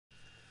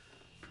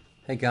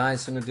Hey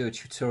guys, I'm going to do a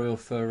tutorial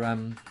for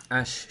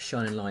Ash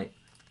Shining Light.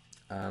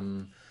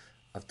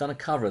 I've done a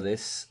cover of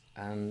this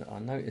and I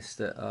noticed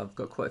that I've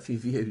got quite a few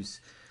views.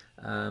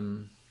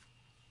 For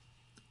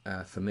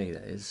me,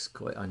 that is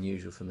quite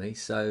unusual for me.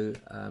 So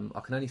I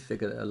can only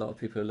figure that a lot of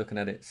people are looking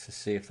at it to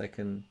see if they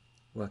can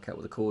work out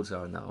what the chords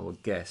are, and that I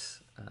would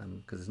guess,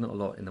 because there's not a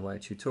lot in the way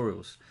of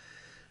tutorials.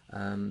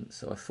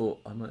 So I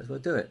thought I might as well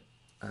do it.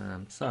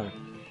 So.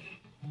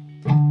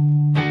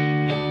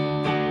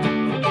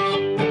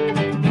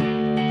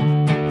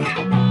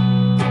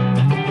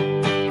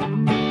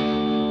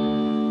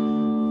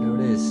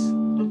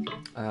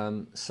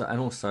 And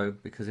also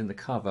because in the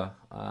cover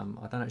I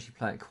don't actually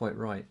play it quite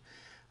right.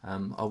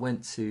 I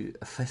went to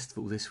a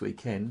festival this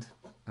weekend,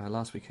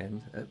 last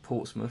weekend at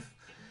Portsmouth,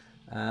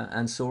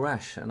 and saw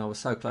Ash, and I was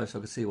so close I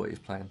could see what he was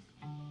playing.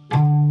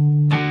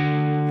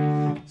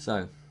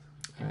 So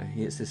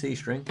he hits this E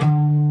string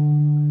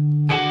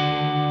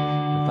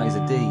and plays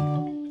a D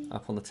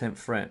up on the 10th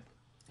fret,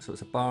 so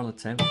it's a bar on the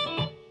 10th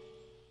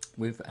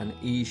with an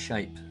E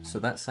shape, so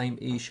that same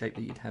E shape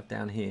that you'd have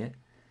down here,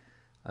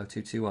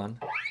 0221,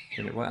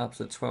 bring it right up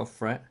to the 12th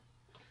fret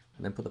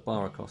and then put the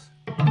bar across.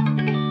 And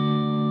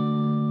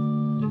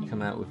you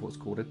come out with what's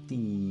called a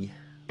D.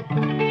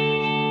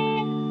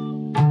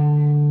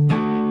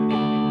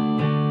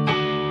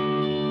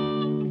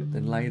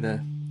 Then lay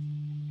the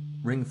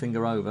ring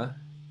finger over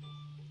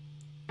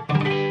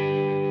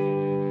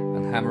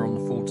and hammer on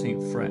the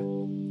 14th fret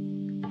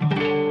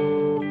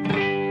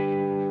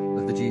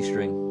of the G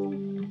string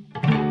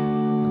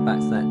and back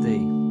to that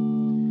D.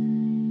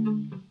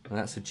 And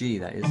that's a G,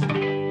 that is.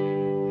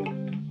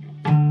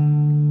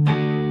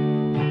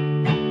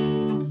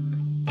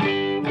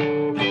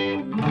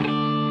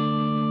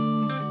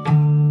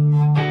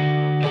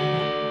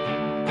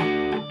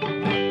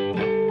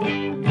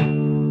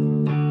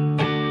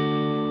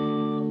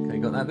 Okay,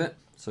 got that bit?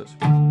 So it's... So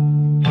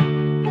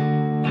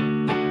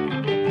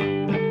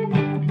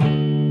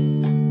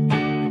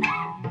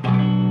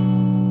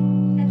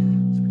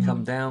we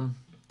come down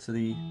to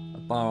the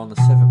bar on the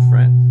 7th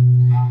fret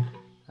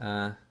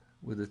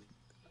with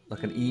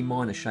like an E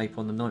minor shape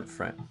on the 9th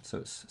fret, so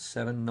it's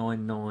 7,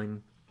 9,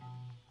 9,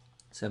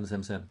 7,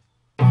 7, 7.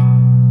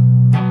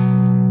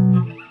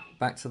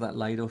 Back to that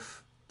laid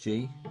off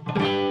G to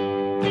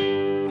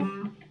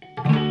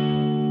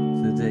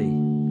the D.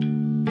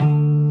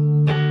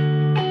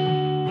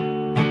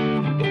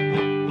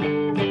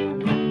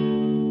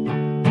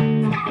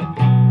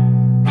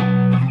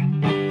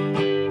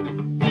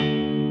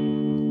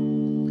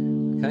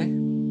 Okay.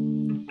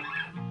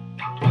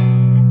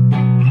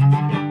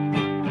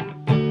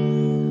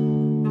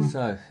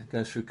 So it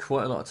goes through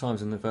quite a lot of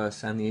times in the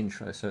verse and the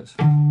intro. So it's,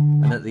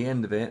 and at the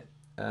end of it,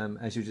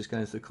 as you're just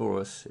going to the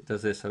chorus, it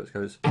does this. So it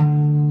goes. So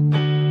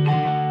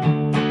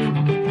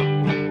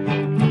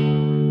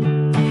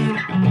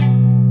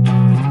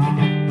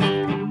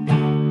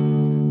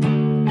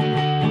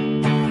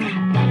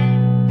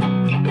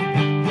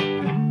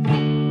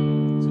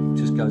it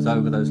just goes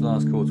over those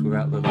last chords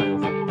without the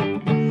layoff.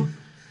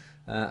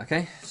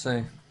 Okay,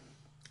 so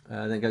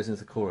then it goes into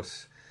the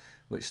chorus,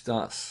 which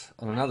starts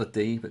on another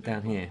D, but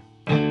down here.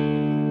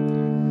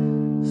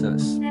 So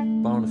it's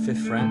bar on the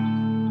 5th fret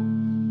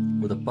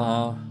with a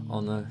bar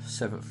on the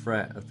 7th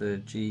fret of the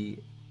G,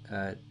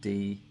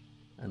 D,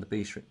 and the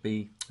B string.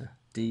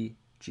 D,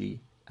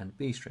 G, and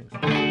B strings. So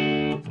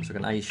it's like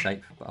an A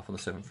shape, but up on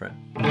the 7th fret.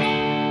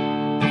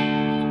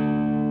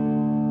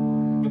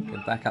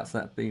 Then back up to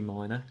that B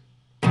minor,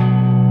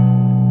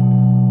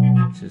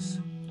 which is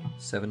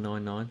 7,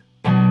 9, 9.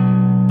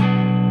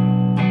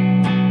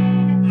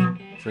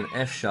 To an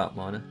F sharp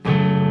minor, to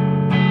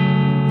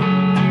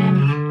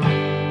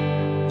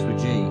a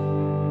G.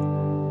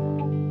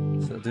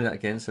 So I'll do that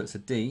again. So it's a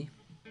D.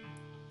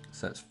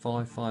 So it's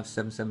 5, 5,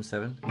 7, 7,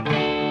 7. 5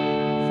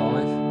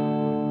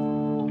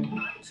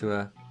 to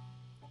a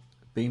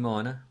B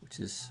minor,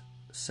 which is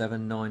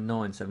 7, 9,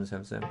 9, 7,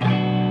 7,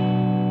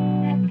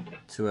 7.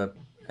 To a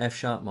F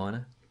sharp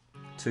minor,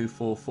 2,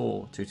 4,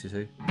 4, 2, 2,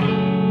 2.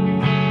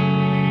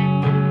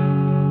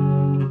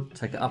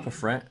 Take an upper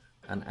fret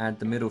and add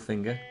the middle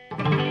finger,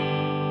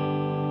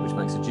 which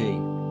makes a G.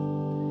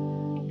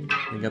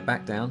 Then go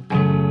back down.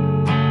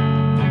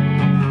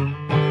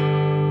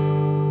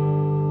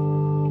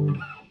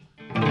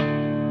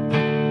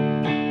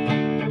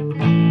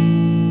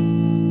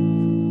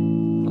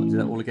 I'll do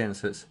that all again,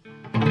 so it's...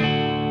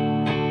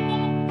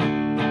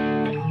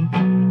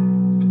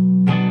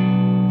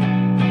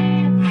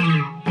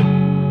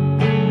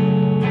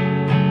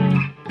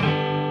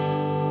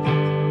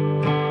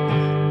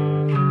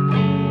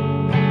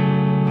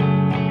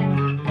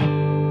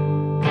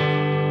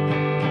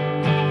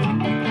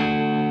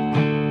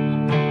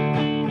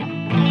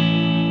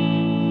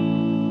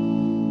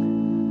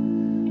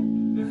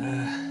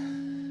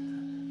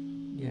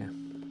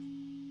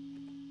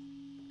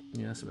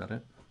 Yeah, that's about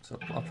it. So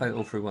I'll play it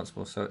all through once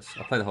more. So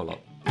I'll play the whole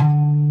lot.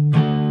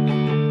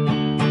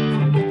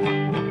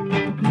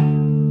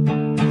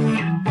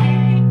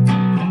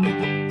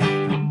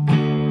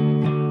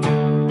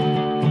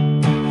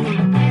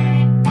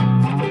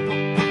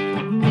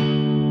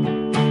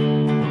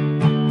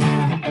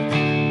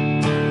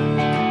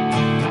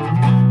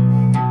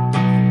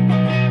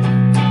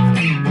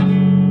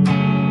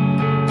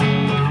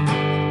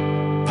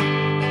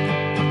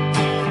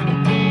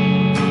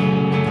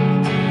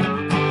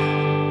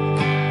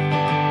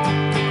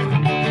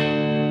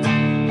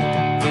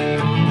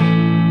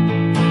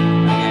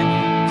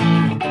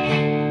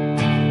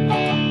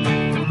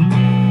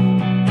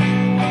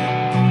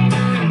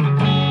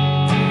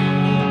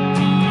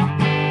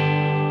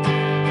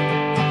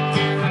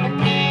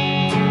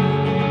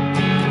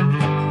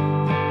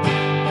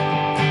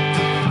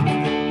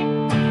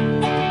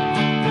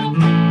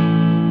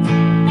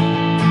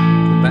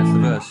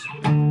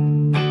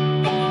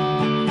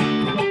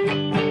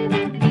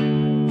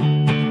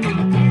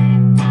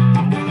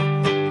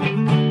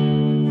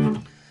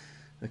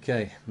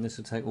 Okay, and this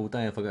will take all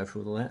day if I go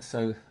through all that.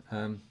 So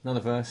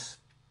another verse,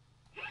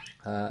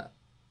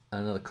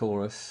 another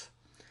chorus,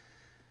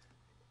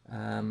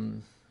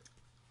 and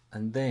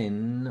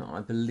then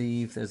I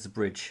believe there's the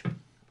bridge.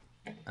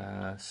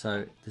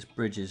 So this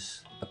bridge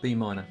is a B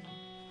minor.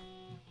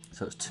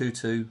 So it's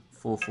 2-2,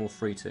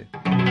 4-4-3-2.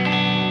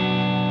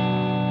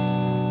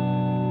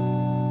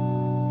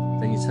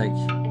 Then you take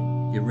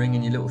your ring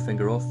and your little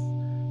finger off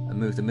and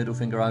move the middle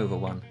finger over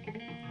one.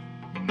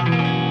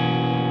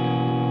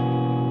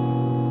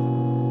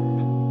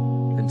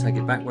 Then take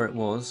it back where it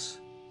was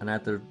and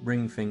add the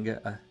ring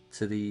finger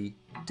to the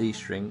D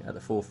string at the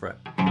 4th fret.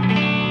 And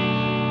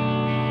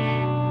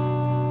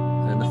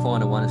then the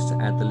final one is to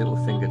add the little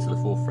finger to the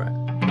 4th fret,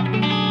 the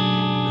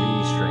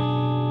E string.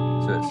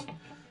 So it's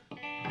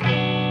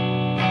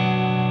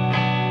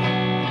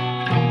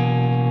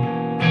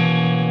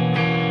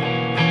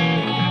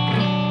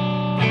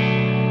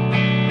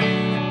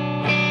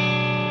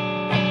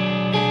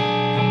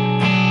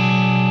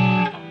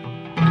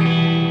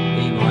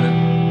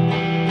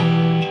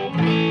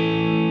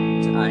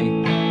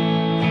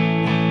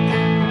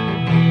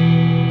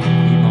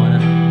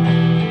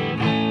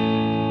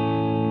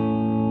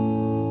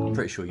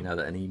pretty sure you know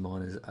that an E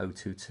minor is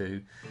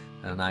 022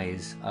 and an A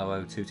is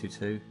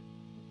 00222.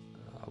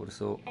 I would have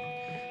thought.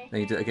 Then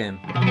you do it again.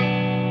 B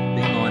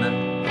minor.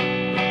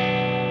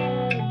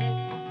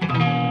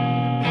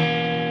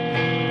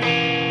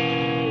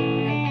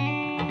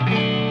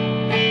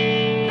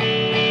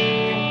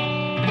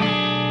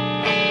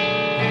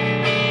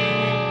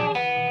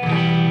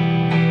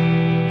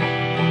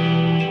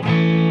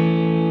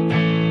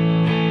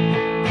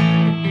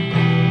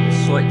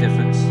 Slight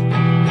difference.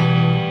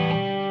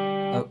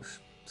 Oh,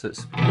 so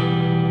it's the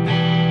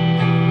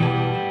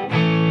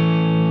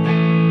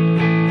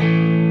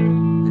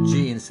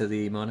G instead of the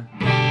E minor.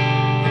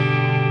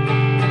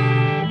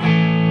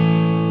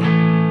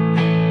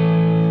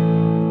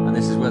 And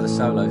this is where the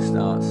solo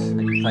starts,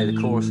 and you play the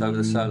chorus over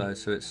the solo,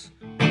 so it's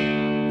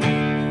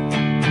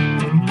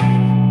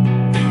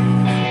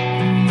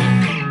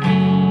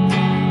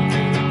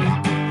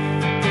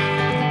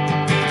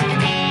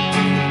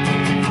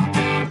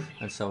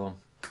and so on.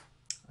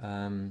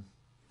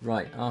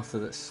 Right, after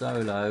that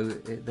solo,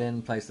 it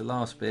then plays the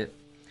last bit,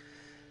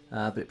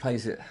 but it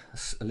plays it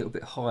a little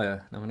bit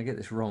higher. Now I'm going to get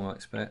this wrong, I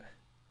expect.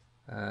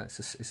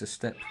 It's a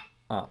step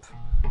up.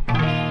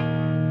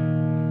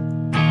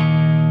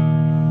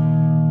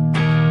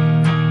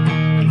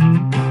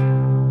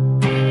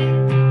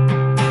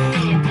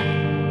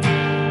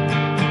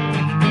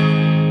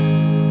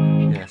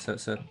 Yeah, so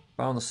it's a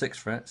bar on the 6th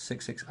fret,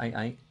 6, 6, 8,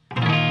 8.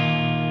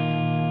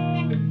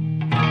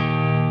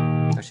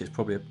 Actually, it's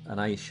probably an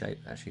A shape,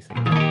 actually, think.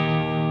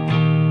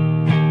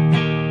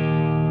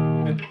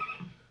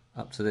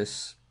 Up to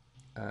this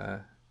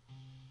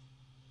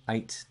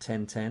 8,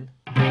 10, 10.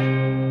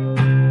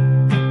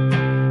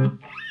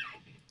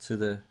 To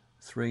the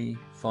 3,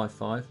 5,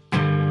 5.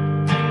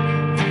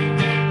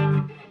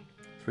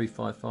 3,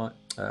 5, 5.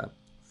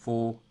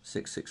 4,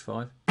 6, 6,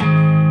 5.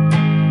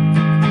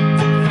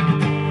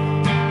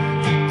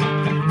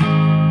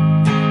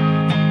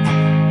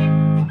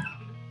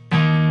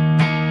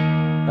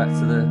 Back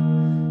to the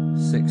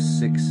 6,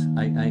 6,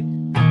 8, 8.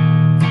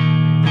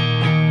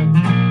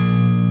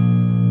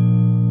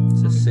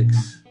 So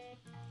 6,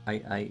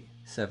 8, 8,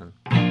 7.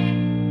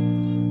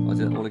 I'll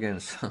do it all again.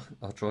 So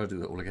I'll try to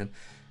do it all again.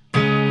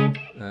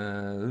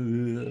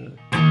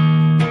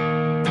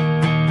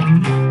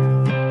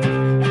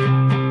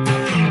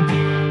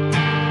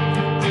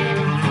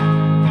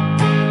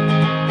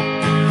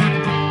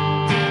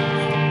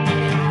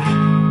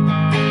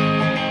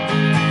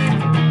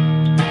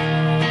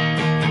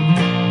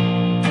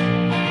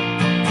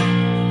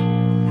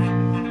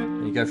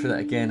 Go through that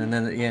again, and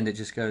then at the end it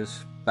just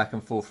goes back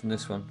and forth from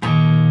this one.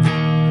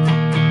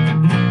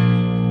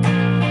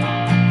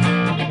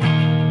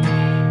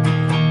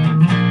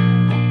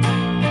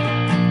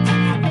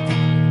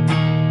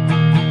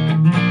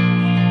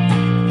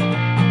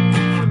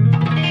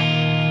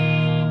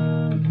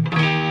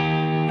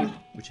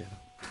 Whichever.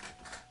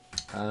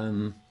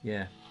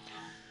 Yeah.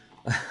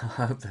 I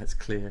hope that's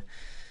clear.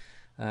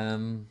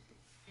 Yeah,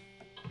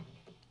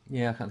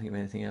 I can't think of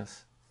anything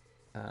else.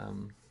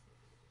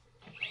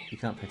 You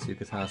can't play two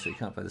guitars, so you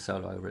can't play the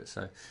solo over it,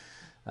 so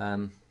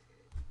I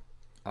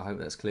hope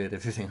that's cleared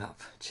everything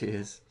up.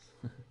 Cheers.